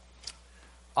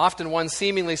Often one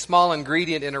seemingly small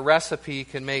ingredient in a recipe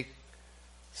can make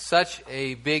such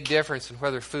a big difference in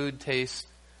whether food tastes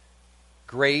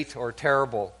great or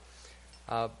terrible.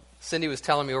 Cindy was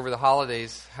telling me over the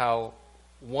holidays how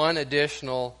one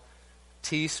additional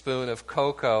teaspoon of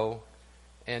cocoa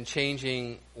and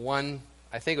changing one,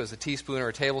 I think it was a teaspoon or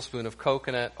a tablespoon of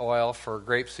coconut oil for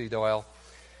grapeseed oil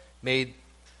made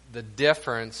the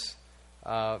difference,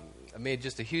 made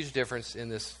just a huge difference in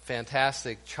this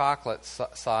fantastic chocolate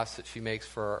sauce that she makes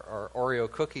for our Oreo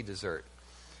cookie dessert.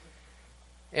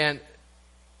 And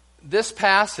this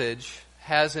passage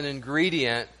has an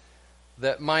ingredient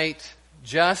that might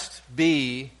just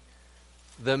be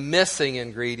the missing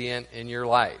ingredient in your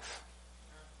life.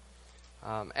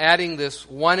 Adding this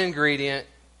one ingredient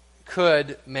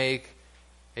could make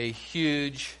a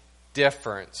huge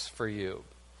difference for you.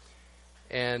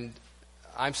 And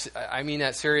I mean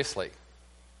that seriously.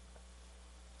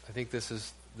 I think this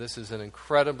is an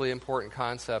incredibly important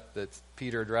concept that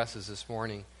Peter addresses this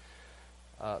morning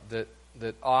that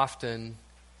often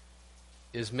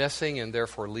is missing and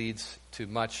therefore leads to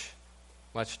much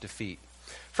defeat.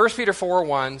 1 Peter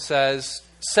 4:1 says,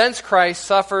 "Since Christ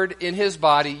suffered in his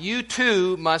body, you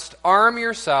too must arm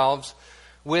yourselves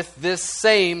with this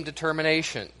same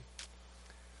determination."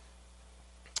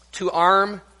 To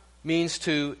arm means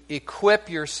to equip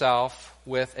yourself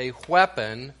with a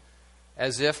weapon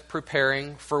as if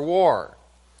preparing for war.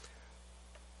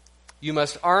 You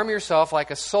must arm yourself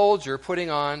like a soldier putting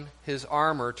on his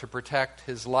armor to protect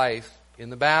his life in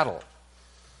the battle.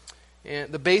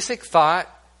 And the basic thought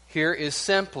here is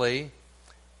simply,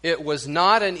 it was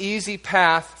not an easy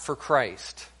path for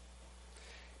Christ.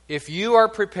 If you are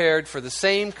prepared for the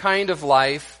same kind of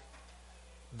life,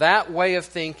 that way of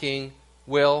thinking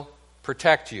will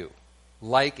protect you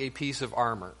like a piece of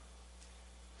armor.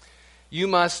 You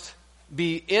must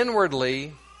be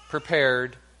inwardly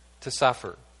prepared to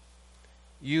suffer.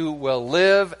 You will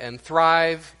live and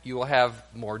thrive. You will have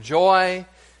more joy.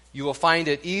 You will find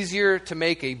it easier to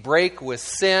make a break with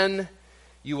sin.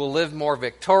 You will live more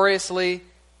victoriously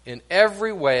in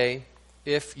every way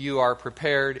if you are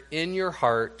prepared in your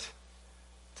heart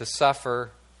to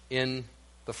suffer in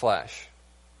the flesh.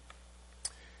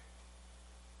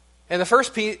 And the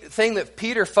first thing that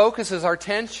Peter focuses our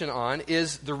attention on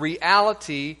is the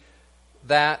reality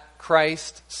that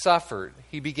Christ suffered.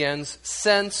 He begins,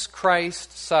 since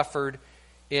Christ suffered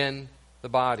in the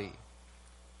body,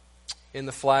 in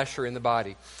the flesh or in the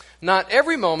body. Not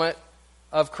every moment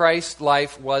of Christ's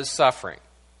life was suffering.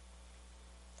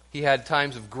 He had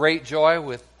times of great joy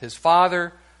with his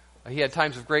Father. He had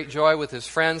times of great joy with his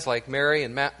friends like Mary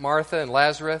and Martha and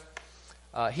Lazarus.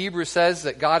 Hebrews says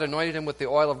that God anointed him with the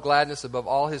oil of gladness above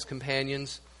all his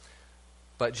companions.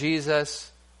 But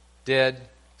Jesus did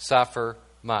suffer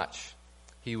much.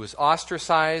 He was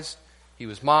ostracized. He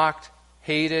was mocked,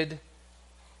 hated,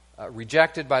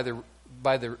 rejected by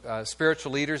the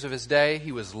spiritual leaders of his day.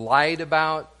 He was lied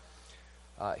about.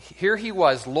 Here he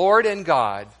was, Lord and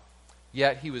God,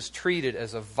 yet he was treated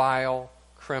as a vile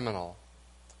criminal.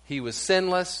 He was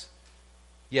sinless,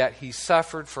 yet he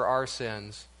suffered for our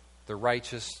sins, the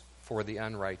righteous for the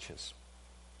unrighteous.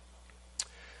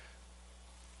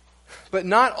 But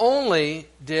not only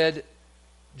did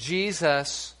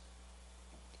Jesus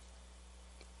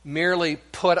merely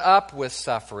put up with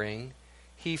suffering,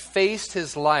 he faced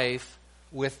his life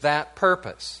with that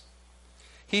purpose.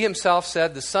 He himself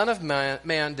said, the Son of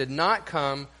Man did not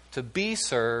come to be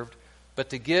served, but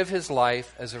to give his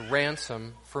life as a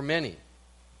ransom for many.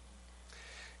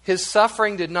 His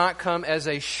suffering did not come as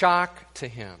a shock to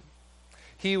him.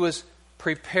 He was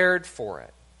prepared for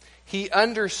it. He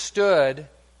understood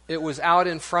it was out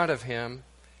in front of him,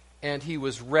 and he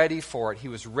was ready for it. He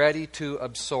was ready to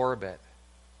absorb it.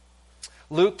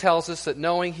 Luke tells us that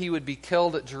knowing he would be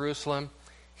killed at Jerusalem,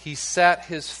 he set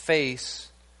his face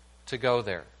to go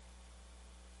there.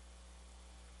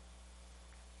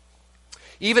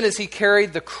 Even as he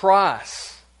carried the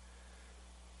cross,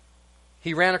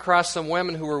 he ran across some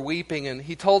women who were weeping, and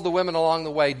he told the women along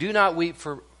the way, do not weep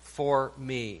for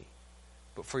me,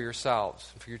 but for yourselves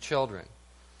and for your children.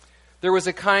 There was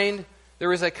a kind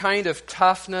of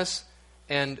toughness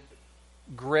and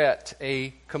grit,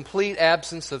 a complete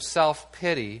absence of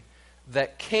self-pity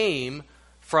that came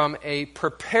from a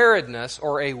preparedness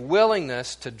or a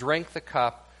willingness to drink the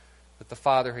cup that the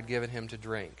Father had given him to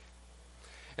drink.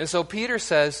 And so Peter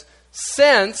says,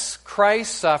 since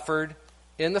Christ suffered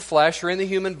in the flesh or in the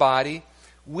human body,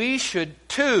 we should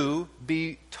too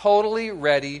be totally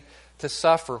ready to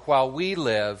suffer while we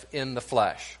live in the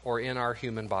flesh or in our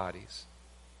human bodies.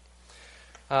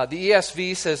 The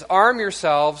ESV says, arm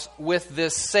yourselves with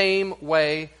this same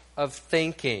way of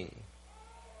thinking.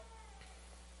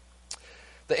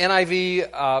 The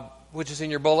NIV, which is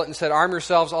in your bulletin, said, arm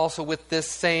yourselves also with this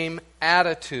same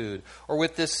attitude, or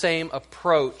with this same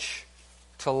approach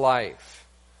to life.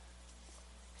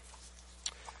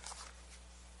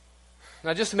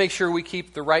 Now, just to make sure we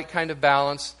keep the right kind of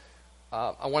balance,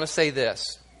 I want to say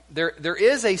this. There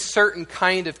is a certain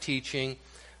kind of teaching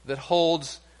that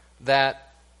holds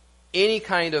that any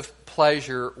kind of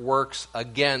pleasure works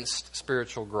against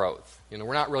spiritual growth.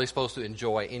 We're not really supposed to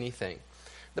enjoy anything.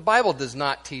 The Bible does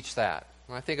not teach that.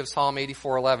 When I think of Psalm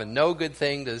 84:11, no good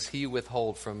thing does he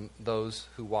withhold from those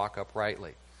who walk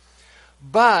uprightly.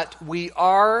 But we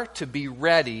are to be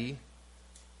ready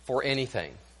for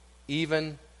anything,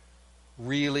 even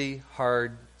really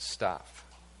hard stuff.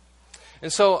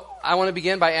 And so I want to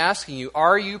begin by asking you,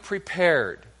 are you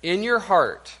prepared in your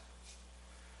heart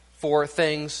for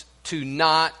things to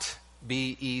not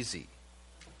be easy?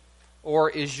 Or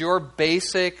is your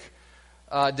basic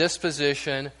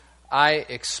disposition, I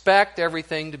expect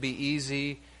everything to be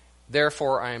easy,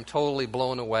 therefore I am totally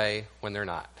blown away when they're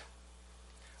not?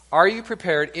 Are you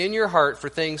prepared in your heart for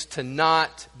things to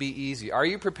not be easy? Are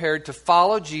you prepared to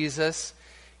follow Jesus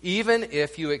even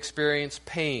if you experience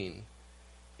pain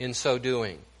in so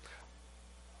doing?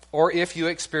 Or if you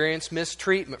experience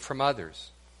mistreatment from others?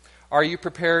 Are you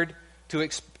prepared to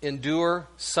endure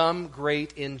some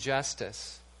great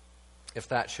injustice if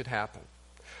that should happen?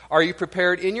 Are you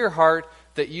prepared in your heart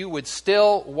that you would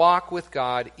still walk with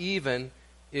God even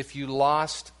if you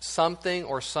lost something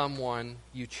or someone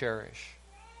you cherish?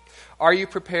 Are you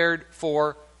prepared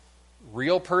for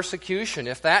real persecution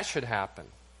if that should happen?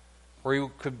 Or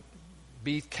you could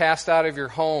be cast out of your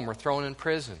home or thrown in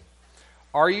prison?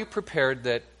 Are you prepared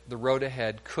that the road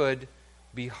ahead could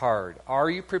be hard? Are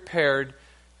you prepared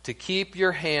to keep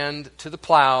your hand to the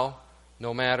plow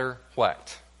no matter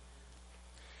what?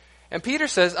 And Peter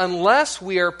says, unless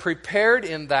we are prepared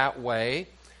in that way,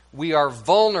 we are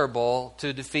vulnerable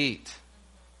to defeat.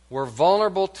 We're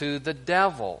vulnerable to the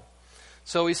devil.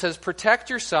 So he says, protect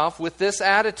yourself with this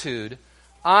attitude.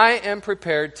 I am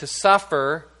prepared to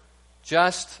suffer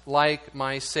just like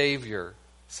my Savior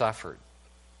suffered.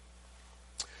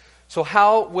 So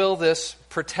how will this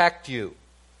protect you?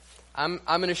 I'm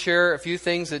going to share a few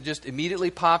things that just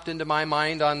immediately popped into my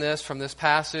mind on this from this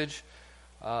passage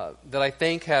that I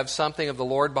think have something of the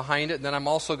Lord behind it. And then I'm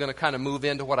also going to kind of move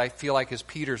into what I feel like is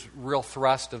Peter's real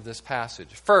thrust of this passage.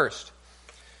 First,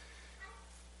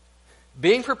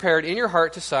 being prepared in your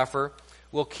heart to suffer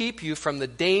will keep you from the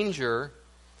danger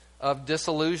of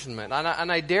disillusionment.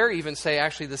 And I dare even say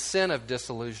actually the sin of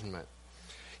disillusionment.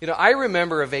 I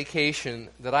remember a vacation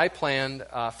that I planned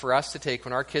for us to take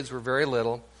when our kids were very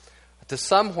little to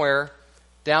somewhere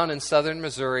down in southern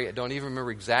Missouri. I don't even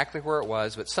remember exactly where it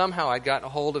was, but somehow I'd gotten a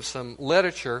hold of some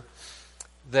literature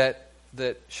that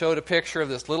showed a picture of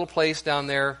this little place down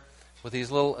there with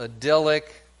these little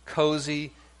idyllic,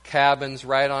 cozy cabins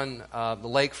right on the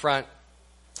lakefront.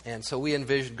 And so we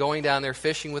envisioned going down there,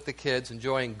 fishing with the kids,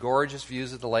 enjoying gorgeous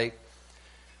views of the lake.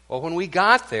 Well, when we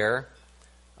got there,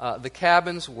 the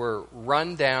cabins were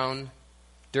run down,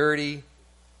 dirty,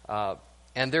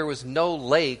 and there was no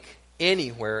lake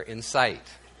anywhere in sight.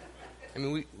 I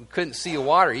mean, we couldn't see a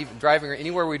water. Even driving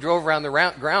anywhere we drove around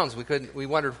the grounds, we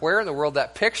wondered where in the world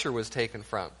that picture was taken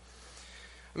from.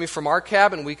 I mean, from our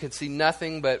cabin, we could see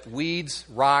nothing but weeds,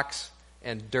 rocks,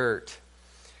 and dirt.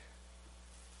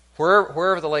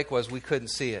 Wherever the lake was, we couldn't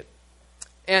see it.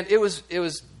 And it was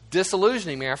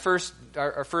disillusioning me. Our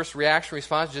first reaction,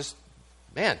 response, just,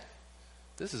 man,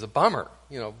 this is a bummer.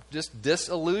 Just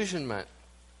disillusionment.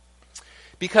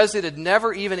 Because it had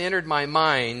never even entered my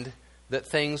mind that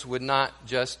things would not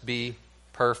just be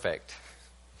perfect.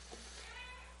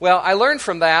 Well, I learned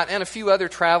from that and a few other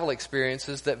travel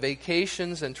experiences that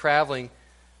vacations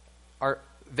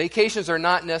are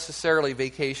not necessarily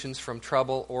vacations from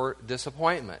trouble or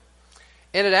disappointment.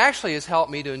 And it actually has helped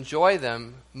me to enjoy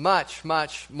them much,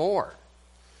 much more.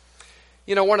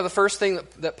 One of the first things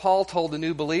that Paul told the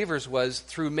new believers was,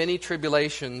 through many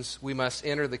tribulations we must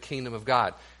enter the kingdom of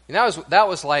God. And that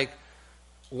was like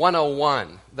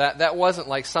 101. That wasn't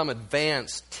like some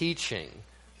advanced teaching.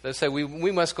 They say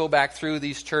we must go back through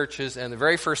these churches, and the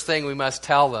very first thing we must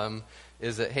tell them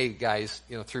is that, hey guys,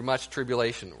 through much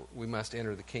tribulation we must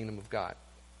enter the kingdom of God.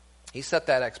 He set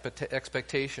that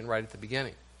expectation right at the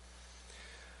beginning.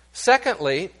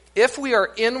 Secondly, if we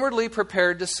are inwardly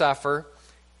prepared to suffer,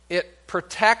 it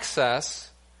protects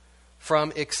us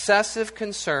from excessive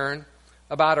concern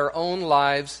about our own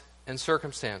lives and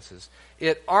circumstances.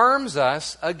 It arms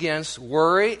us against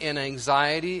worry and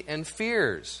anxiety and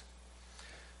fears.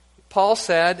 Paul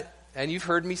said and you've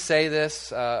heard me say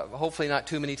this, hopefully not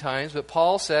too many times, but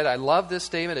Paul said, I love this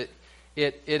statement.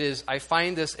 It is, I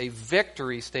find this a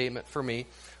victory statement for me.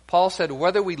 Paul said,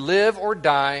 whether we live or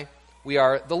die, we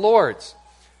are the Lord's.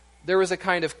 There was a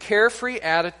kind of carefree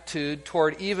attitude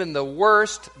toward even the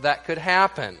worst that could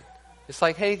happen. It's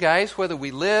like, hey guys, whether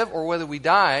we live or whether we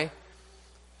die,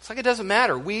 it's like it doesn't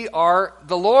matter. We are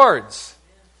the Lord's.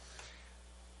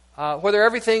 Whether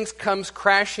everything comes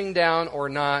crashing down or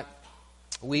not,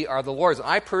 we are the Lord's.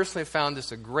 I personally found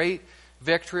this a great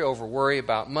victory over worry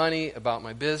about money, about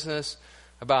my business,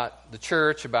 about the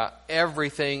church, about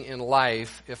everything in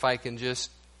life, if I can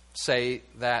just say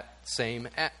that same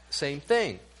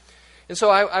thing. And so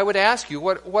I would ask you,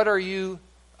 what are you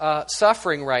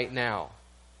suffering right now?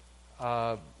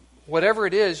 Whatever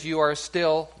it is, you are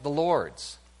still the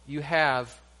Lord's. You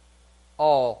have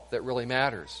all that really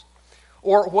matters.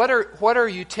 Or what are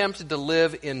you tempted to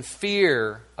live in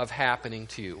fear of happening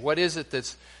to you? What is it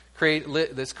that's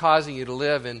causing you to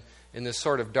live in this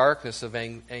sort of darkness of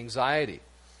anxiety?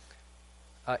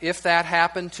 If that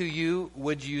happened to you,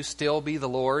 would you still be the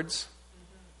Lord's?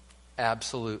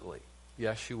 Absolutely.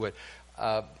 Yes, you would.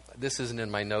 This isn't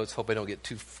in my notes. Hope I don't get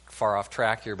too far off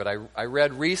track here. But I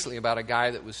read recently about a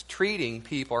guy that was treating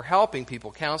people or helping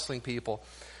people, counseling people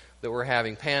that were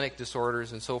having panic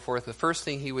disorders and so forth. The first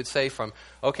thing he would say from,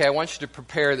 okay, I want you to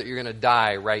prepare that you're going to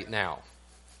die right now.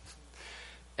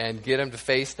 And get him to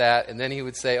face that. And then he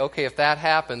would say, okay, if that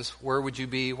happens, where would you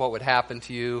be? What would happen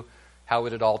to you? How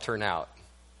would it all turn out?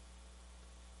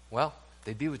 Well,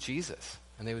 they'd be with Jesus.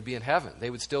 And they would be in heaven. They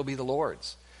would still be the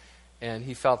Lord's. And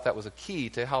he felt that was a key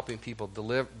to helping people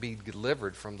be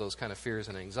delivered from those kind of fears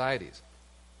and anxieties.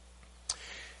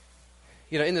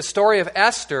 You know, in the story of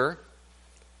Esther,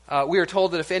 we are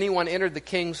told that if anyone entered the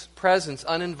king's presence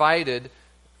uninvited,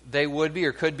 they would be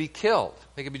or could be killed.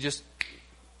 They could be just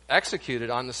executed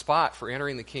on the spot for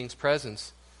entering the king's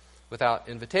presence without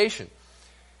invitation.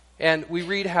 And we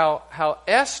read how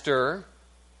Esther,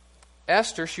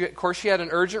 of course, she had an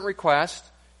urgent request.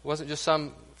 It wasn't just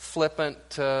some flippant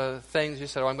thing. She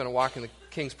said, I'm going to walk in the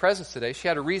king's presence today. She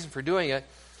had a reason for doing it.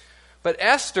 But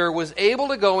Esther was able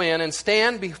to go in and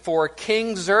stand before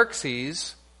King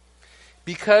Xerxes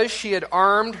because she had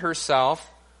armed herself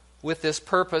with this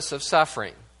purpose of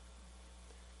suffering.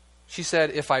 She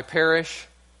said, if I perish,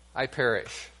 I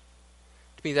perish.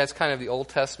 To me, that's kind of the Old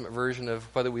Testament version of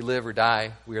whether we live or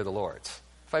die, we are the Lord's.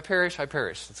 If I perish, I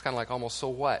perish. It's kind of like almost so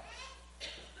what?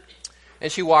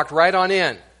 And she walked right on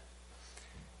in.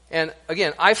 And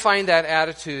again, I find that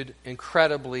attitude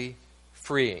incredibly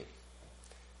freeing.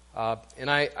 And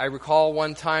I recall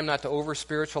one time, not to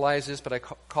over-spiritualize this, but I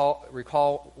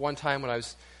recall one time when I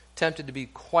was tempted to be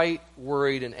quite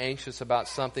worried and anxious about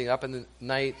something, up in the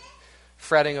night,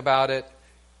 fretting about it.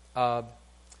 And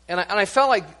I felt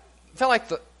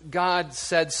like God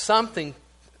said something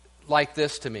like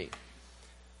this to me.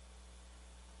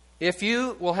 If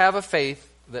you will have a faith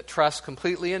that trusts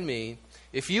completely in me,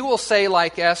 if you will say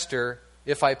like Esther,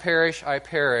 if I perish, I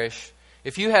perish,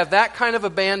 if you have that kind of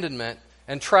abandonment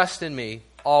and trust in me,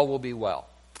 all will be well.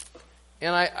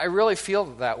 And I really feel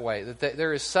that way, that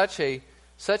there is such a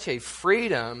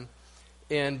freedom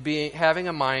in having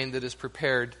a mind that is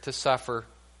prepared to suffer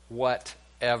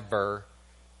whatever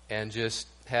and just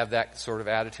have that sort of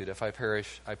attitude. If I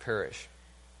perish, I perish.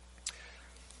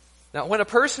 Now, when a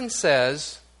person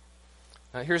says,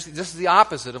 this is the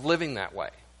opposite of living that way.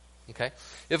 Okay?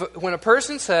 When a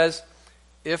person says,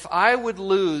 if I would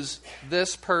lose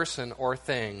this person or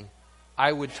thing,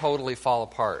 I would totally fall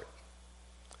apart.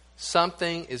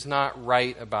 Something is not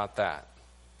right about that.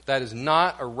 That is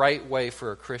not a right way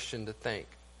for a Christian to think.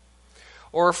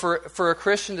 Or for a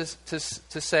Christian to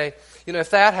say, if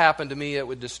that happened to me, it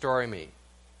would destroy me.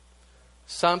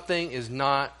 Something is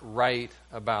not right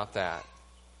about that.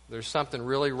 There's something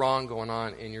really wrong going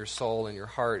on in your soul and your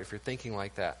heart if you're thinking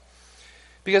like that.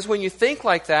 Because when you think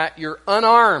like that, you're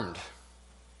unarmed.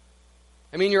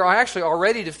 I mean, you're actually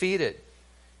already defeated.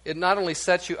 It not only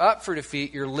sets you up for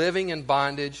defeat, you're living in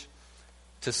bondage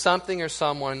to something or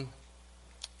someone.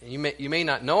 And you may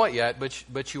not know it yet,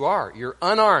 but you are. You're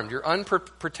unarmed. You're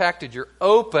unprotected. You're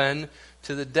open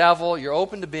to the devil. You're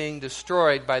open to being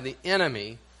destroyed by the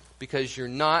enemy because you're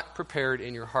not prepared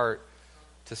in your heart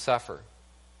to suffer.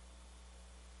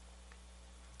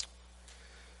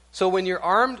 So when you're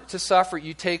armed to suffer,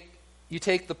 you take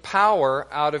the power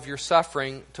out of your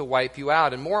suffering to wipe you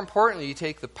out. And more importantly, you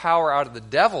take the power out of the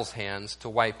devil's hands to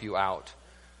wipe you out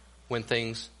when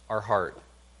things are hard.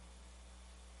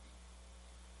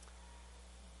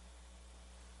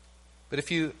 But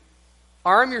if you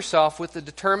arm yourself with the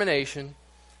determination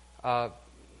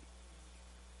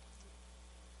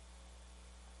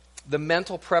the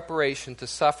mental preparation to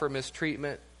suffer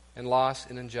mistreatment and loss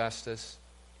and injustice,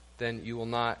 then you will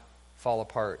not fall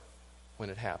apart when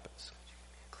it happens.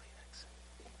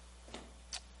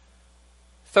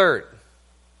 Third,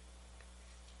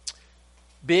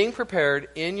 being prepared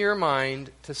in your mind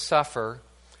to suffer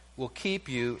will keep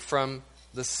you from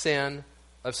the sin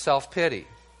of self-pity.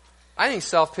 I think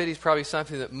self-pity is probably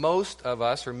something that most of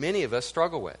us, or many of us,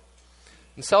 struggle with.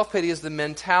 And self-pity is the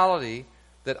mentality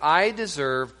that I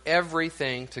deserve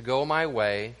everything to go my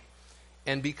way,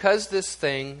 and because this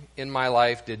thing in my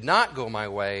life did not go my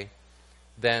way,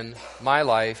 then my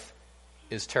life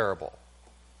is terrible.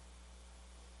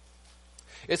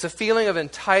 It's a feeling of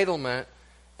entitlement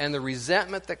and the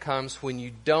resentment that comes when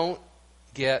you don't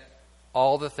get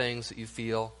all the things that you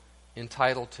feel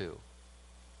entitled to.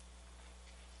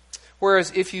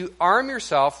 Whereas if you arm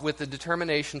yourself with the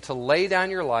determination to lay down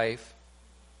your life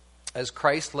as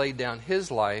Christ laid down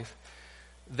His life,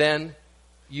 then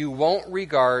you won't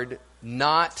regard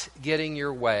not getting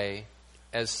your way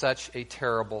as such a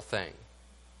terrible thing.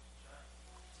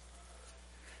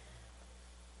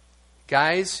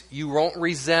 Guys, you won't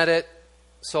resent it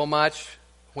so much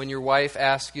when your wife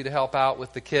asks you to help out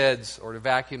with the kids or to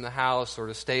vacuum the house or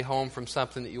to stay home from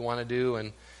something that you want to do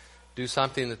and do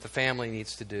something that the family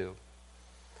needs to do.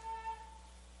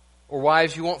 Or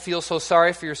wives, you won't feel so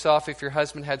sorry for yourself if your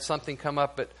husband had something come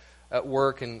up at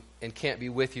work and can't be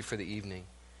with you for the evening.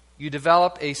 You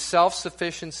develop a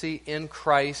self-sufficiency in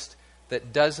Christ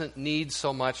that doesn't need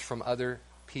so much from other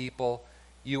people.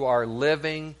 You are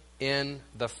living in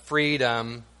the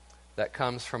freedom that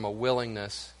comes from a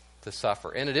willingness to suffer.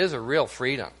 And it is a real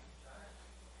freedom.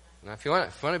 Now, if you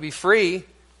want to be free, if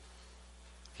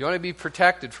you want to be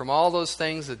protected from all those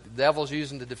things that the devil's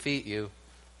using to defeat you,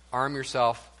 arm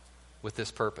yourself with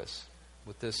this purpose,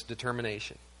 with this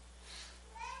determination.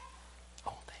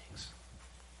 Oh, thanks.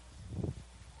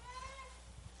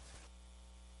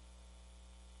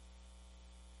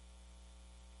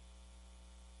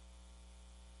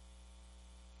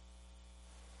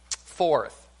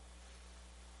 Fourth,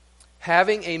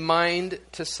 having a mind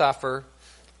to suffer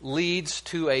leads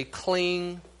to a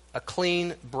clean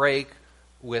break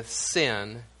with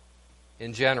sin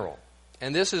in general.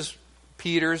 And this is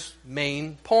Peter's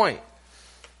main point.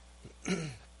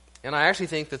 And I actually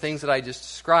think the things that I just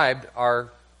described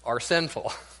are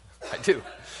sinful. I do.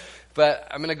 But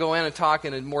I'm going to go in and talk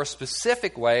in a more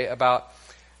specific way about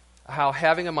how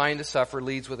having a mind to suffer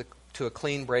leads to a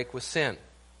clean break with sin.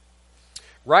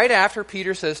 Right after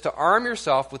Peter says to arm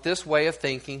yourself with this way of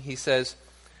thinking, he says,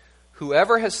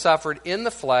 whoever has suffered in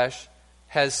the flesh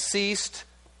has ceased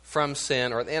from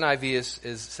sin, or the NIV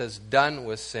says done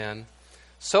with sin,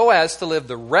 so as to live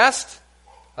the rest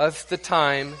of the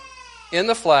time in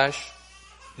the flesh,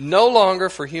 no longer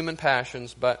for human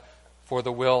passions, but for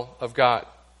the will of God.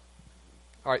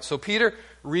 All right, so Peter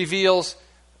reveals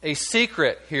a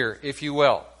secret here, if you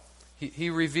will. He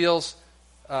reveals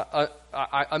a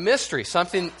mystery,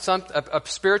 a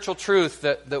spiritual truth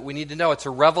that we need to know. It's a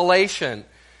revelation,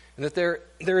 and that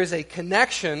there is a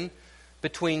connection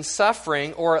between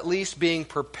suffering, or at least being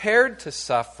prepared to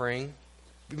suffer,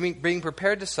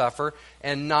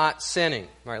 and not sinning.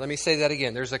 All right, let me say that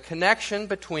again. There's a connection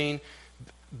between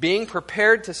being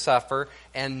prepared to suffer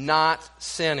and not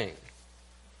sinning.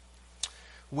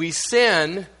 We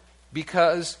sin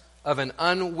because of an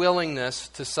unwillingness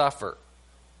to suffer.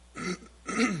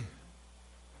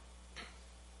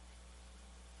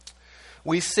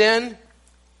 We sin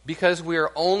because we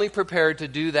are only prepared to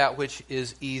do that which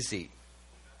is easy.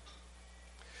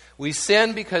 We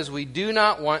sin because we do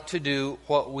not want to do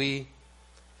what we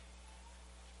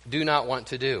do not want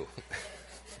to do.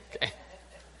 Okay.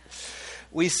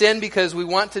 We sin because we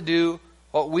want to do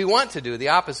what we want to do, the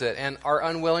opposite, and are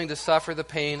unwilling to suffer the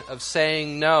pain of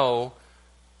saying no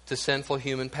to sinful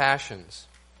human passions.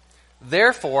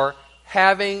 Therefore,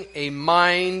 having a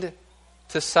mind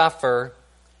to suffer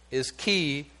is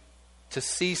key to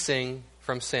ceasing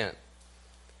from sin.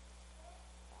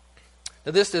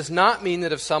 Now, this does not mean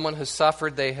that if someone has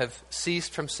suffered, they have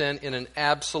ceased from sin in an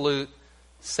absolute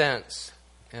sense.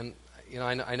 And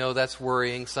I know that's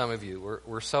worrying some of you.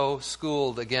 We're so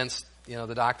schooled against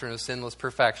the doctrine of sinless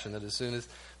perfection that as soon as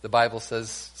the Bible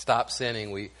says stop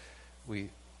sinning, we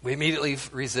immediately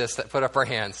resist that, put up our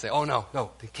hands, say, oh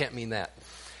no, it can't mean that.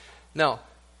 No.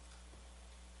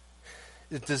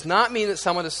 It does not mean that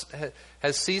someone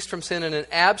has ceased from sin in an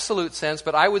absolute sense,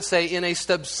 but I would say in a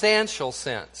substantial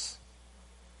sense.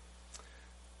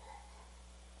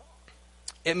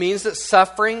 It means that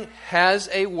suffering has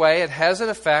a way, it has an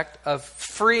effect of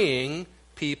freeing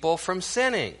people from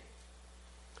sinning.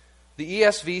 The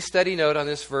ESV study note on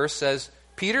this verse says,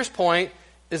 Peter's point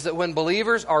is that when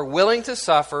believers are willing to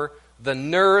suffer, the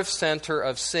nerve center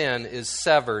of sin is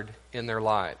severed in their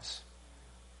lives.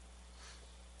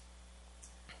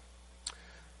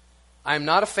 I'm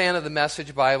not a fan of the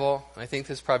Message Bible. I think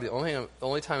this is probably the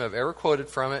only time I've ever quoted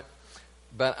from it.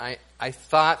 But I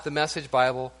thought the Message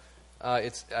Bible,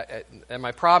 and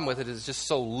my problem with it is just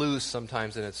so loose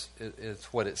sometimes in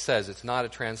it's what it says. It's not a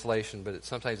translation, but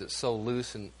sometimes it's so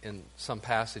loose in some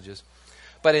passages.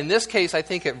 But in this case, I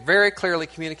think it very clearly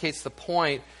communicates the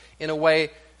point in a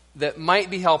way that might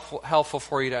be helpful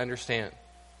for you to understand.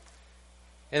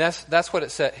 And that's what it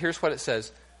says. Here's what it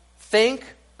says. Think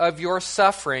of your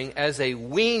suffering as a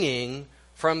weaning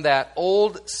from that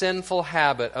old sinful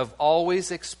habit of always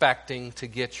expecting to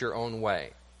get your own way.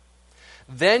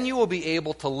 Then you will be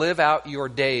able to live out your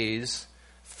days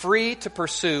free to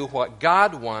pursue what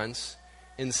God wants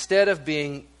instead of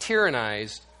being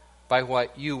tyrannized by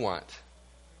what you want.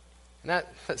 And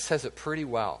that says it pretty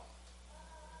well.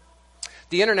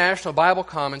 The International Bible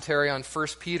Commentary on 1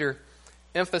 Peter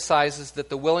emphasizes that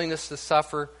the willingness to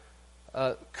suffer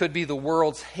could be the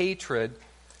world's hatred,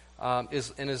 and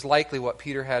is likely what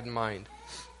Peter had in mind.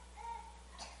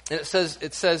 And it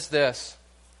says this.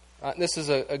 This is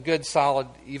a good, solid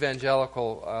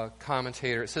evangelical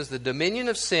commentator. It says, the dominion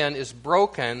of sin is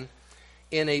broken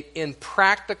in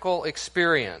practical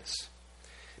experience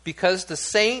because the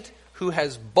saint who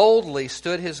has boldly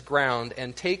stood his ground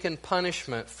and taken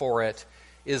punishment for it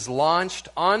is launched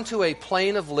onto a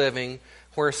plane of living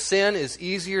where sin is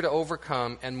easier to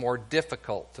overcome and more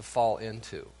difficult to fall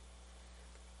into.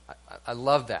 I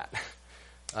love that.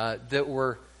 That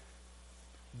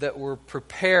we're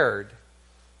prepared.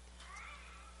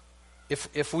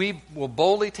 If we will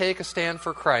boldly take a stand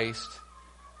for Christ,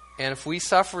 and if we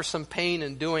suffer some pain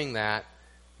in doing that,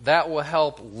 that will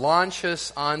help launch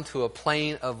us onto a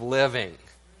plane of living.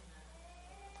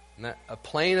 A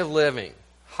plane of living.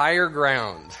 Higher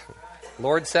ground.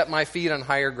 Lord, set my feet on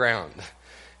higher ground.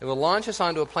 It will launch us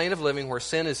onto a plane of living where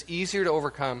sin is easier to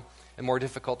overcome and more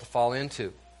difficult to fall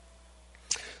into.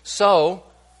 So,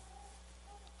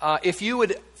 if you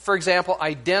would, for example,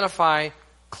 identify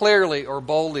clearly or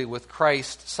boldly with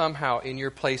Christ somehow in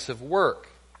your place of work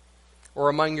or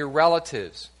among your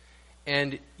relatives,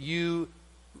 and you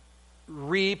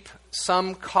reap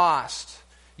some cost,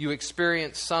 you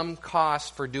experience some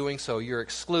cost for doing so, you're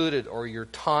excluded or you're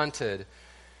taunted,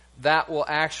 that will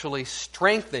actually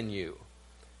strengthen you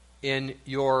in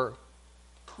your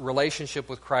relationship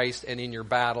with Christ and in your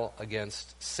battle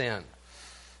against sin.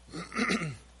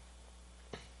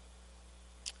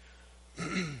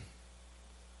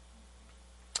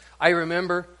 I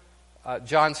remember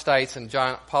John Stites, and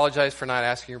John, apologize for not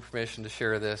asking your permission to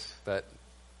share this, but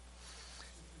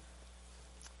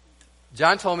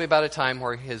John told me about a time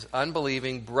where his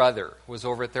unbelieving brother was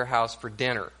over at their house for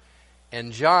dinner.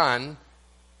 And John,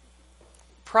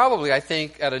 probably, I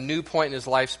think, at a new point in his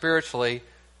life spiritually,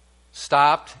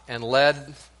 stopped and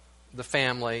led the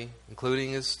family,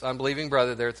 including his unbelieving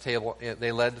brother there at the table.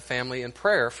 They led the family in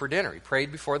prayer for dinner. He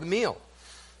prayed before the meal.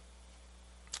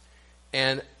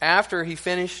 And after he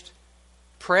finished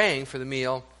praying for the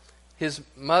meal, his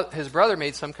brother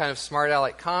made some kind of smart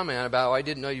aleck comment about, "Oh, I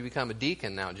didn't know you become a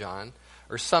deacon now, John,"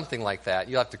 or something like that.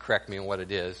 You'll have to correct me on what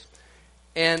it is.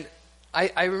 And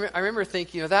I remember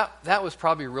thinking, that was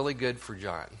probably really good for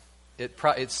John.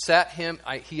 It set him.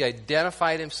 He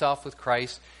identified himself with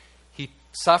Christ. He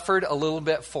suffered a little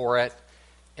bit for it,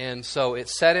 and so it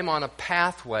set him on a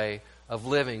pathway of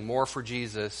living more for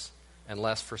Jesus and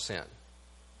less for sin.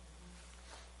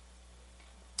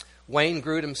 Wayne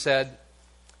Grudem said,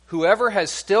 "Whoever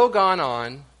has still gone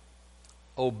on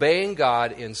obeying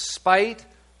God in spite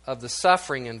of the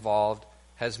suffering involved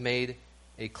has made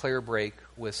a clear break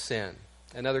with sin."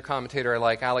 Another commentator I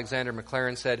like, Alexander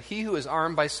McLaren, said, "He who is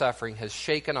armed by suffering has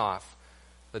shaken off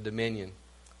the dominion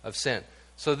of sin."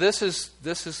 So this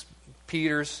is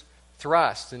Peter's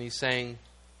thrust, and he's saying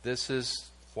this is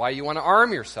why you want to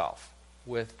arm yourself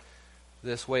with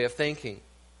this way of thinking.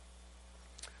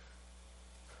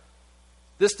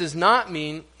 This does not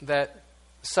mean that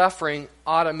suffering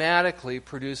automatically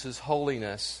produces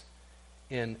holiness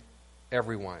in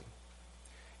everyone.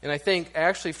 And I think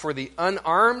actually for the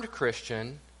unarmed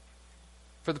Christian,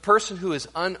 for the person who is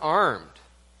unarmed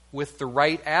with the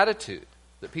right attitude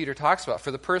that Peter talks about, for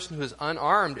the person who is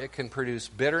unarmed, it can produce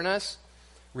bitterness,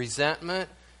 resentment,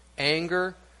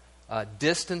 anger,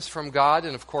 distance from God,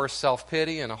 and of course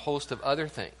self-pity and a host of other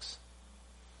things.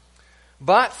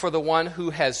 But for the one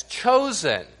who has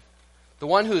chosen, the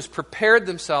one who has prepared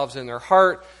themselves in their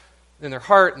heart, and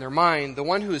their mind, the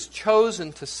one who has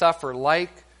chosen to suffer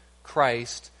like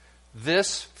Christ,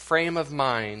 This frame of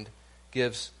mind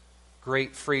gives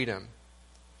great freedom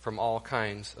from all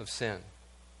kinds of sin.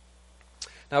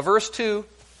 Now, verse 2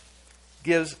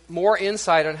 gives more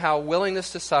insight on how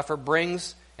willingness to suffer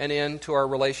brings an end to our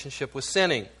relationship with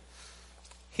sinning.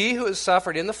 He who has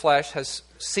suffered in the flesh has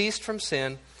ceased from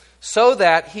sin so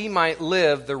that he might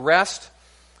live the rest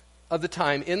of the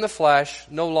time in the flesh,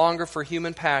 no longer for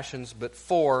human passions, but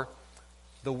for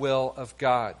the will of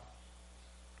God.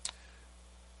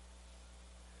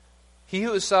 He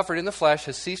who has suffered in the flesh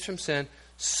has ceased from sin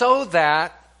so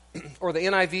that, or the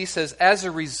NIV says, as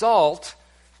a result,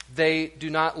 they do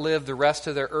not live the rest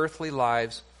of their earthly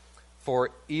lives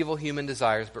for evil human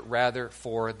desires, but rather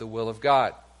for the will of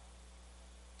God.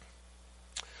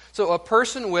 So a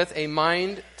person with a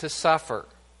mind to suffer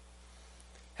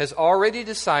has already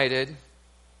decided,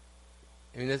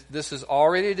 this is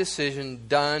already a decision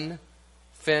done,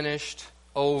 finished,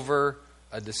 over,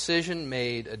 a decision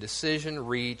made, a decision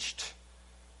reached.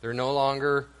 They're no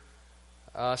longer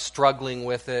struggling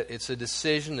with it. It's a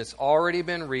decision that's already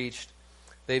been reached.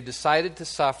 They've decided to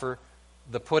suffer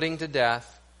the putting to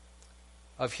death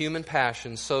of human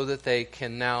passions so that they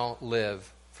can now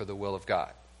live for the will of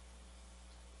God.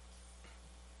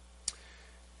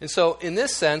 And so, in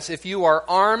this sense, if you are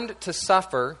armed to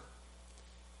suffer,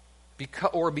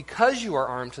 because you are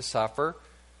armed to suffer,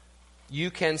 you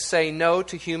can say no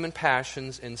to human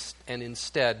passions and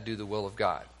instead do the will of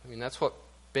God. That's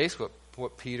basically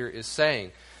what Peter is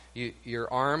saying.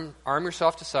 You're arm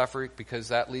yourself to suffer because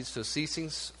that leads to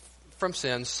ceasing from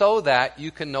sin so that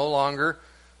you can no longer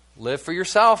live for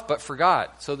yourself but for God.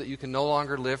 So that you can no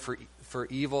longer live for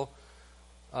evil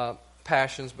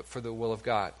passions but for the will of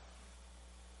God.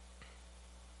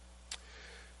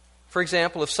 For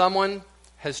example, if someone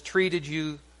has treated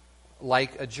you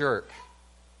like a jerk,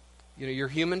 your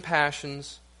human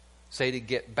passions say to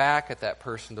get back at that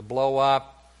person, to blow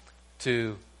up,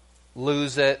 to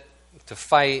lose it, to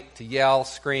fight, to yell,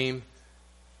 scream,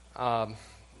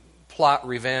 plot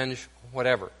revenge,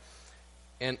 whatever.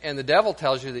 And the devil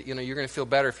tells you that you're going to feel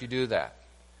better if you do that.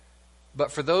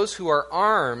 But for those who are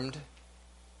armed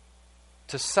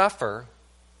to suffer,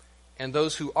 and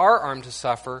those who are armed to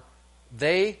suffer,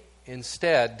 they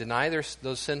instead deny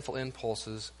those sinful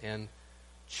impulses and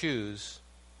choose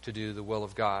to do the will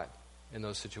of God in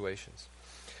those situations.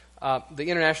 The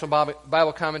International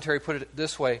Bible Commentary put it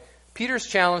this way: Peter's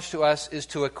challenge to us is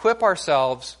to equip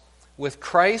ourselves with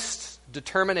Christ's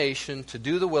determination to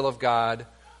do the will of God,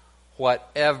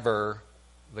 whatever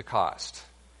the cost.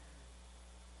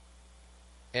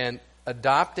 And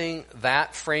adopting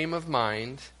that frame of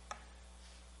mind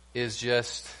is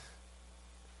just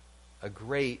a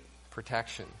great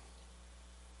protection.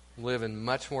 Live in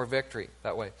much more victory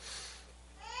that way.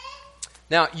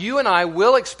 Now, you and I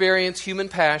will experience human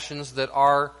passions that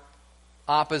are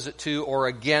opposite to or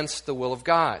against the will of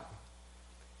God.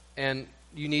 And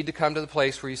you need to come to the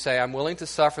place where you say, I'm willing to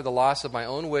suffer the loss of my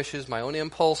own wishes, my own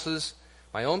impulses,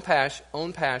 my own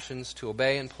passions to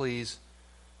obey and please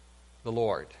the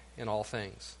Lord in all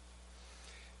things.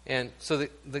 And so,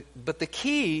 but the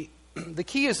key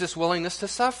is this willingness to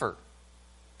suffer.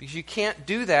 Because you can't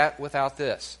do that without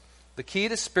this. The key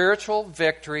to spiritual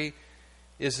victory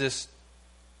is this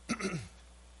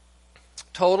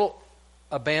total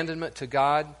abandonment to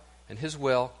God and His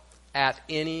will at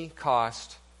any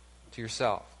cost to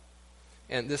yourself.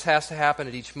 And this has to happen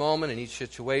at each moment, in each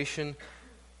situation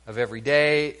of every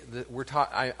day.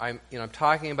 I'm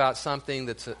talking about something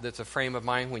that's a frame of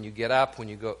mind when you get up, when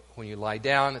you lie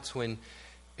down.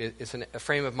 It's a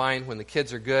frame of mind when the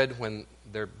kids are good, when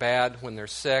they're bad, when they're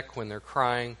sick, when they're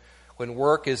crying, when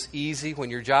work is easy, when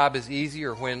your job is easy,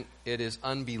 or when it is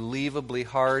unbelievably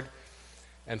hard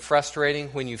and frustrating,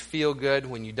 when you feel good,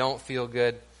 when you don't feel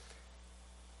good.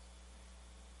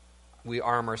 We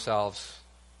arm ourselves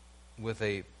with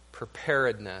a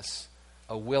preparedness,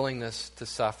 a willingness to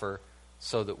suffer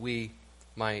so that we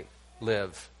might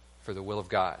live for the will of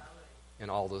God in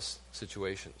all those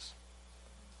situations.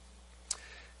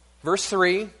 Verse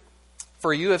 3,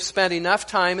 for you have spent enough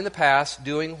time in the past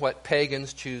doing what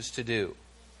pagans choose to do.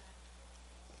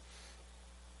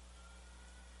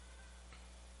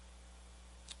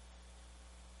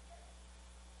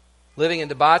 Living in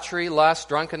debauchery, lust,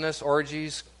 drunkenness,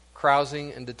 orgies,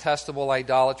 carousing, and detestable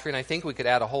idolatry. And I think we could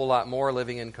add a whole lot more: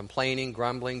 living in complaining,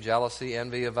 grumbling, jealousy,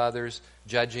 envy of others,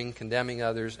 judging, condemning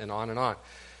others, and on and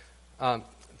on.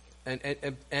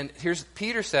 And here's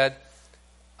Peter said,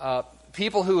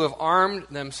 people who have armed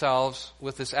themselves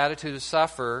with this attitude of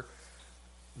suffer,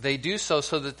 they do so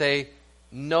that they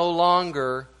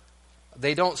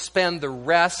don't spend the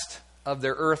rest of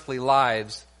their earthly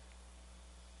lives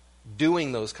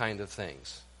doing those kind of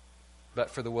things, but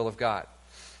for the will of God.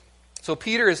 So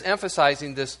Peter is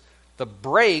emphasizing the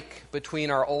break between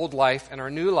our old life and our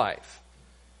new life.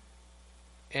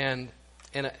 And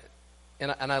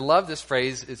I love this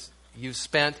phrase, it's, you've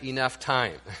spent enough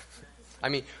time. I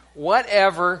mean,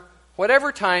 whatever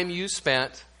time you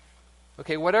spent,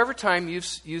 okay, whatever time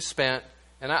you spent,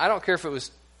 and I don't care if it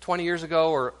was 20 years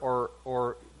ago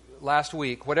or last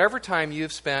week, whatever time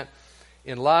you've spent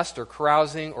in lust or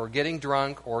carousing or getting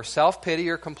drunk or self-pity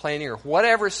or complaining or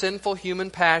whatever sinful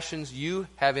human passions you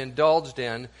have indulged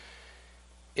in,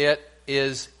 it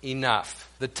is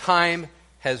enough. The time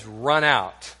has run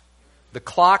out. The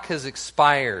clock has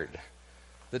expired.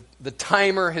 The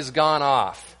timer has gone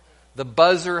off. The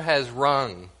buzzer has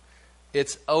rung.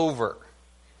 It's over.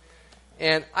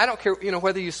 And I don't care,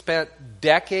 whether you spent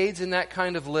decades in that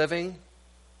kind of living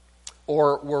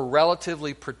or were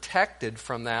relatively protected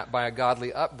from that by a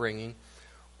godly upbringing.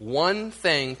 One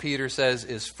thing Peter says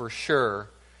is for sure,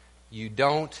 you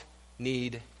don't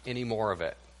need any more of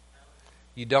it.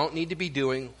 You don't need to be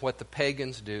doing what the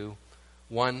pagans do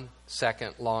 1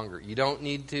 second longer. You don't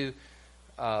need to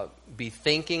be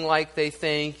thinking like they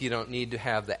think. You don't need to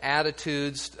have the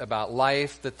attitudes about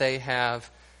life that they have.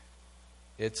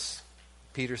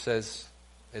 Peter says,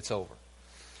 it's over.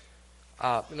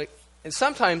 And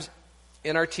sometimes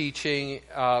in our teaching,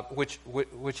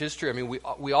 which is true, I mean,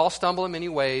 we all stumble in many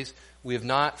ways. We have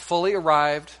not fully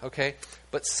arrived, okay?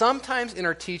 But sometimes in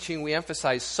our teaching, we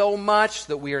emphasize so much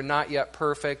that we are not yet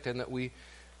perfect and that we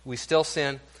still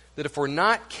sin, that if we're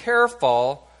not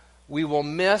careful, we will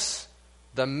miss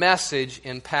the message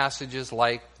in passages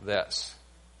like this.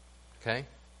 Okay?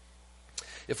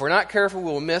 If we're not careful,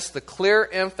 we will miss the clear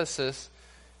emphasis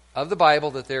of the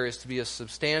Bible that there is to be a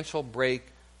substantial break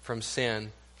from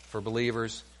sin for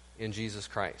believers in Jesus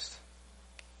Christ.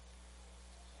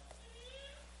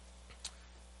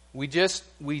 We just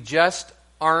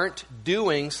aren't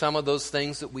doing some of those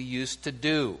things that we used to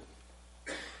do.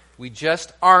 We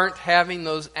just aren't having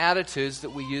those attitudes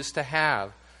that we used to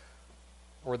have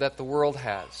or that the world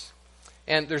has.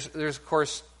 And there's of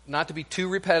course, not to be too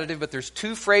repetitive, but there's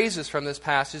 2 phrases from this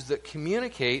passage that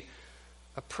communicate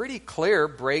a pretty clear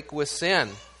break with sin.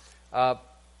 The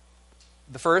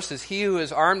first is, he who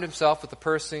has armed himself with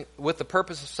the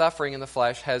purpose of suffering in the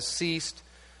flesh has ceased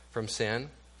from sin.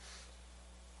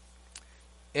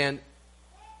 And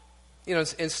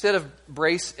instead of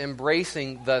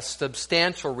embracing the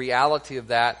substantial reality of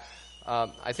that,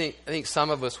 I think some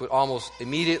of us would almost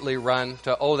immediately run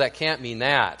to, oh, that can't mean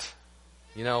that.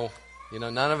 None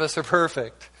of us are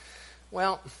perfect.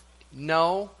 Well,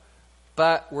 no,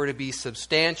 but we're to be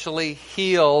substantially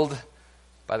healed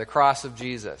by the cross of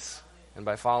Jesus and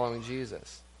by following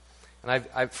Jesus.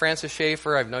 And Francis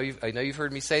Schaeffer, I know you've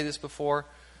heard me say this before,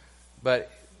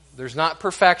 but there's not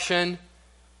perfection,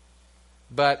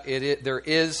 but there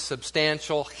is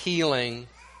substantial healing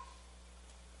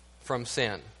from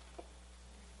sin.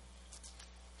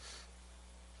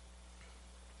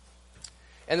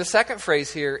 And the second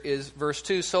phrase here is verse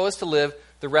 2, so as to live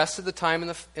the rest of the time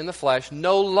in the flesh,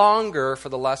 no longer for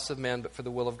the lusts of men, but for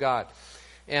the will of God.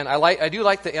 And I do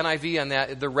like the NIV on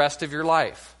that, the rest of your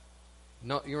life.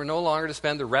 No, you're no longer to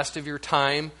spend the rest of your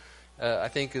time, I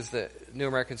think is the New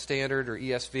American Standard or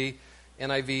ESV.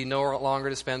 NIV, no longer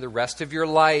to spend the rest of your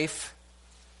life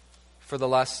for the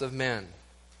lusts of men.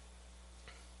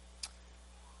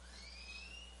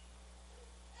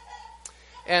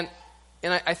 And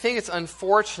I think it's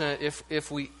unfortunate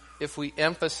if we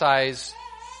emphasize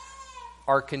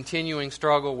our continuing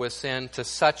struggle with sin to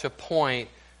such a point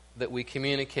that we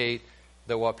communicate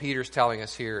that what Peter's telling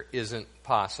us here isn't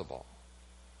possible.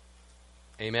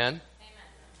 Amen? Amen.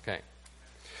 Okay.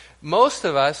 Most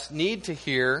of us need to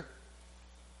hear,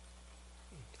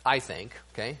 I think,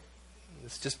 okay?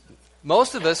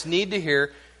 Most of us need to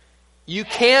hear, you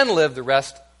can live the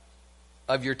rest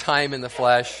of your time in the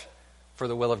flesh for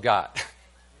the will of God.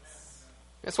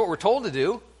 That's what we're told to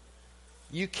do.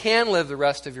 You can live the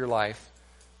rest of your life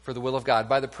for the will of God.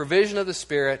 By the provision of the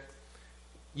Spirit,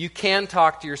 you can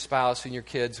talk to your spouse and your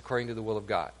kids according to the will of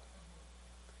God.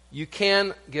 You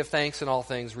can give thanks in all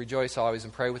things, rejoice always,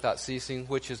 and pray without ceasing,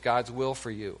 which is God's will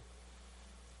for you.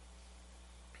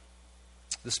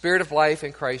 The Spirit of life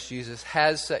in Christ Jesus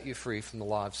has set you free from the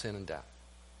law of sin and death.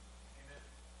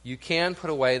 You can put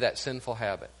away that sinful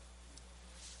habit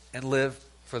and live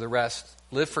for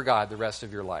God the rest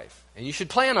of your life. And you should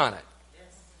plan on it.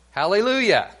 Yes.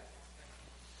 Hallelujah.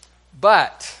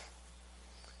 But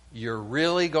you're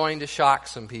really going to shock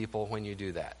some people when you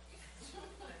do that.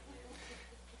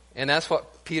 And that's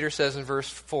what Peter says in verse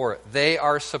 4. They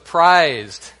are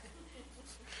surprised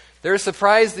They're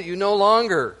surprised that you no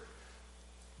longer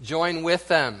join with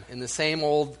them in the same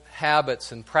old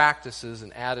habits and practices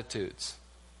and attitudes.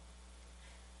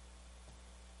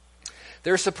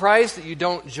 They're surprised that you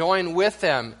don't join with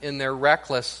them in their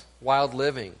reckless, wild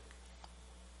living.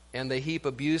 And they heap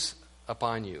abuse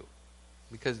upon you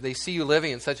because they see you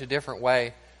living in such a different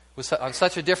way, on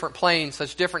such a different plane,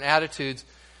 such different attitudes.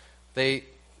 They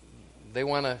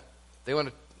want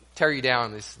to tear you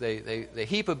down. They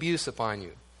heap abuse upon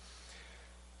you.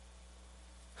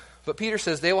 But Peter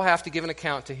says they will have to give an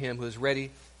account to him who is ready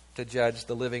to judge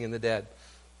the living and the dead.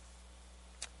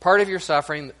 Part of your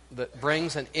suffering that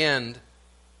brings an end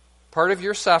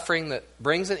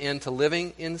to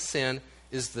living in sin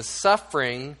is the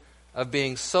suffering of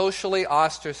being socially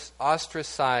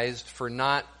ostracized for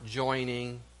not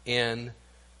joining in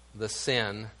the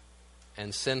sin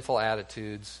and sinful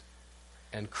attitudes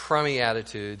and crummy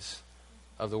attitudes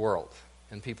of the world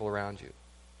and people around you.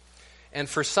 And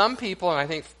for some people, and I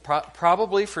think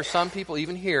probably for some people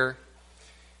even here,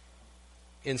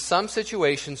 in some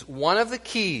situations, one of the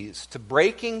keys to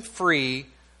breaking free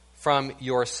from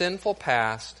your sinful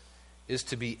past is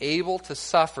to be able to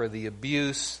suffer the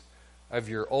abuse of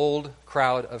your old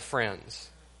crowd of friends.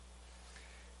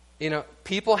 You know,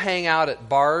 people hang out at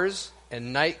bars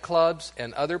and nightclubs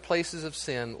and other places of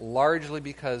sin largely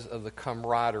because of the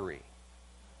camaraderie,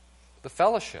 the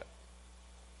fellowship.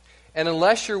 And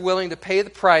unless you're willing to pay the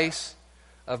price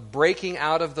of breaking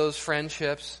out of those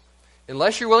friendships,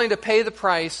 unless you're willing to pay the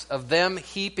price of them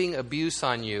heaping abuse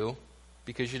on you,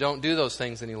 because you don't do those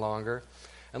things any longer,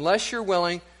 unless you're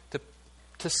willing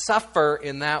to suffer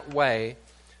in that way,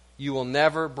 you will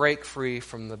never break free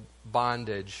from the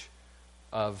bondage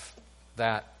of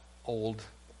that old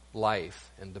life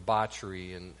and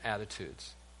debauchery and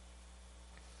attitudes.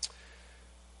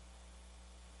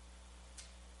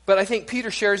 But I think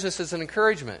Peter shares this as an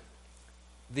encouragement.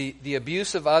 The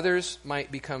abuse of others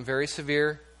might become very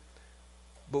severe,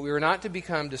 but we are not to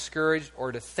become discouraged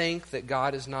or to think that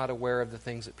God is not aware of the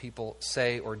things that people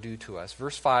say or do to us.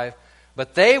 Verse 5,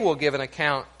 but they will give an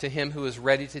account to him who is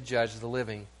ready to judge the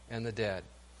living and the dead.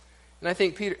 And I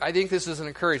think this is an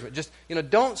encouragement. Just,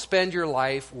 don't spend your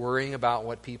life worrying about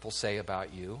what people say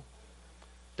about you.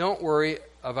 Don't worry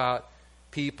about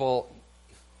people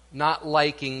not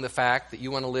liking the fact that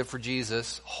you want to live for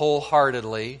Jesus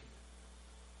wholeheartedly.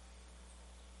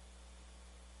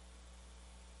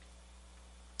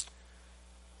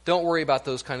 Don't worry about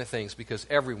those kind of things because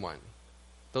everyone,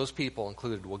 those people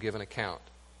included, will give an account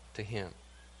to him.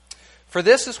 For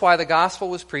this is why the gospel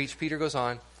was preached, Peter goes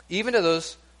on, even to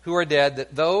those who are dead,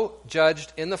 that though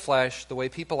judged in the flesh the way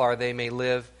people are, they may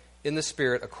live in the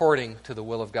Spirit according to the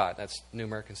will of God. That's New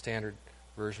American Standard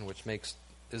Version, which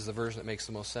is the version that makes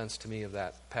the most sense to me of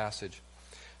that passage.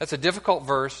 That's a difficult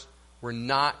verse. We're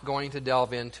not going to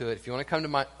delve into it. If you want to come to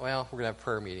we're going to have a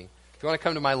prayer meeting. If you want to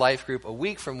come to my life group a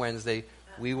week from Wednesday,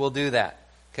 we will do that.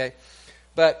 Okay?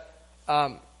 But,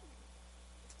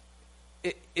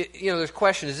 there's a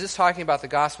question, is this talking about the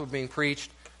gospel being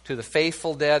preached to the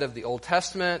faithful dead of the Old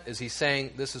Testament? Is he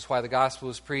saying this is why the gospel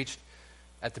was preached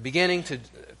at the beginning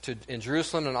in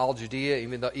Jerusalem and all Judea,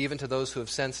 even to those who have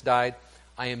since died?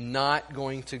 I am not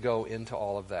going to go into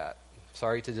all of that.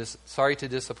 Sorry to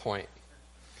disappoint.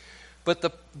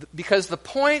 But because the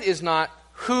point is not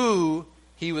who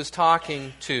he was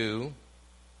talking to,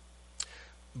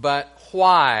 but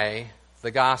why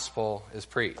the gospel is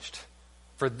preached.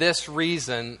 For this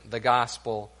reason, the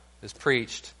gospel is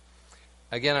preached.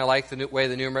 Again, I like the way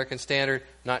the New American Standard.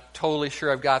 Not totally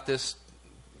sure I've got this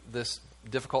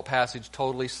difficult passage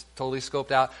totally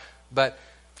scoped out, but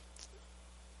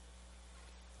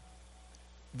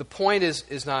the point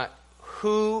is not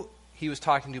who he was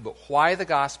talking to, but why the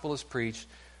gospel is preached.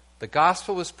 The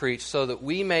gospel was preached so that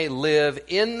we may live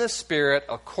in the Spirit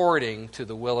according to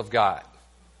the will of God.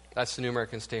 That's the New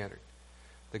American Standard.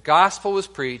 The gospel was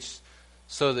preached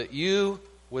so that you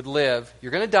would live.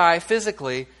 You're going to die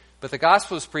physically, but the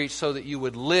gospel was preached so that you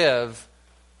would live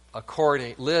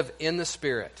in the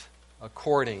Spirit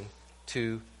according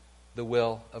to the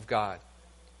will of God.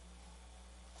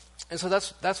 And so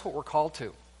that's what we're called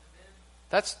to.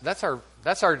 That's our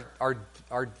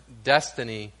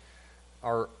destiny.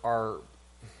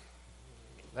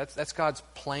 That's God's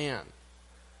plan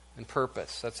and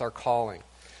purpose. That's our calling.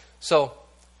 So,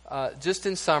 just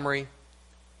in summary,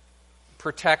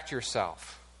 protect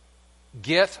yourself.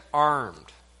 Get armed.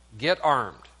 Get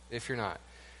armed if you're not.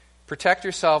 Protect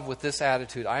yourself with this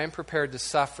attitude. I am prepared to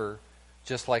suffer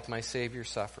just like my Savior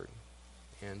suffered.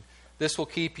 And this will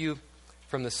keep you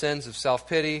from the sins of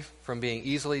self-pity, from being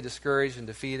easily discouraged and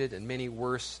defeated, and many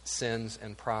worse sins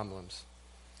and problems.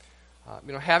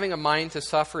 Having a mind to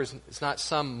suffer is not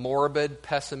some morbid,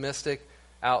 pessimistic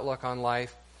outlook on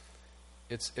life.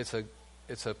 It's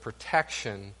a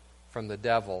protection from the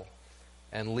devil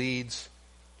and leads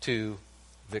to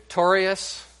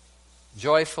victorious,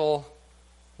 joyful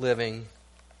living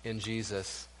in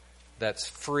Jesus that's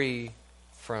free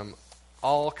from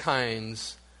all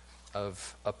kinds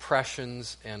of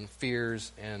oppressions and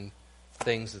fears and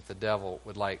things that the devil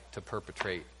would like to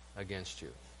perpetrate against you.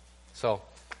 So,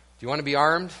 do you want to be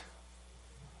armed?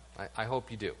 I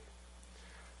hope you do.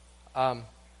 We're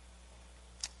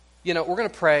going to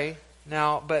pray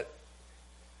now, but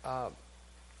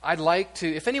I'd like to,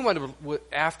 if anyone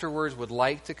afterwards would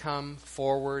like to come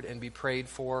forward and be prayed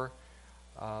for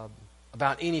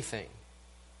about anything,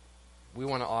 we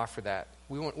want to offer that.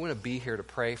 We want to be here to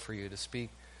pray for you, to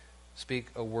speak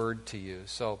a word to you.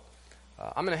 So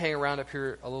I'm going to hang around up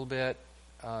here a little bit.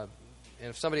 And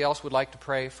if somebody else would like to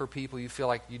pray for people, you feel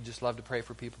like you'd just love to pray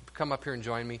for people, come up here and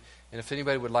join me. And if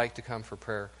anybody would like to come for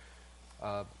prayer,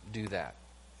 do that.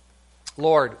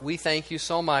 Lord, we thank you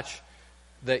so much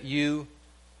that you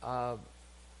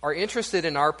are interested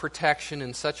in our protection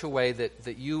in such a way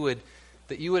that you would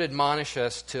admonish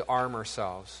us to arm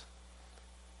ourselves.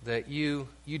 That you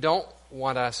don't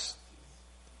want us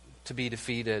to be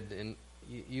defeated, and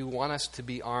you want us to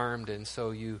be armed, and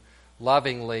so you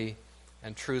lovingly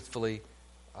and truthfully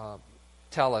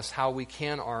tell us how we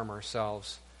can arm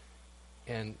ourselves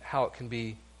and how it can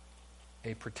be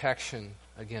a protection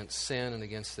against sin and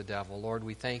against the devil. Lord,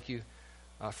 we thank you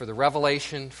for the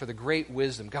revelation, for the great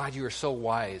wisdom. God, you are so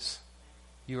wise.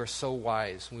 You are so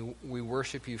wise. We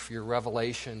worship you for your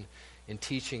revelation in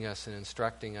teaching us and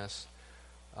instructing us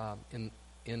in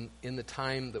the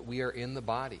time that we are in the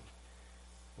body.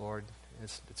 Lord,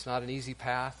 it's not an easy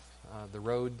path. The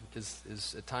road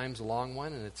is at times a long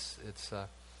one, and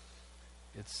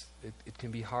it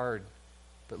can be hard.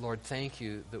 But Lord, thank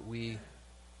you that we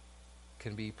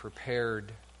can be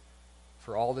prepared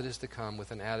for all that is to come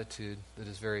with an attitude that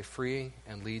is very free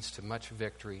and leads to much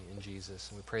victory in Jesus.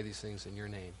 And we pray these things in your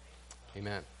name.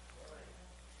 Amen.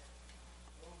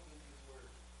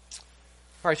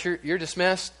 All right, you're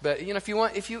dismissed. But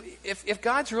if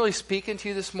God's really speaking to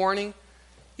you this morning,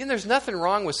 there's nothing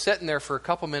wrong with sitting there for a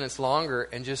couple minutes longer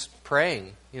and just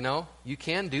praying. You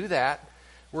can do that.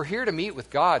 We're here to meet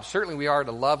with God. Certainly, we are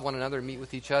to love one another and meet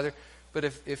with each other. But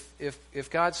if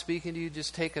God's speaking to you,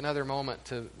 just take another moment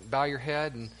to bow your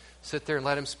head and sit there and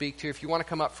let Him speak to you. If you want to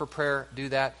come up for prayer, do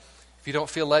that. If you don't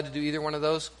feel led to do either one of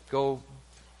those, go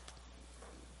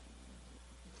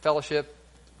fellowship,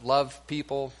 love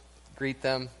people, greet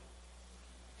them.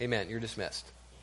 Amen. You're dismissed.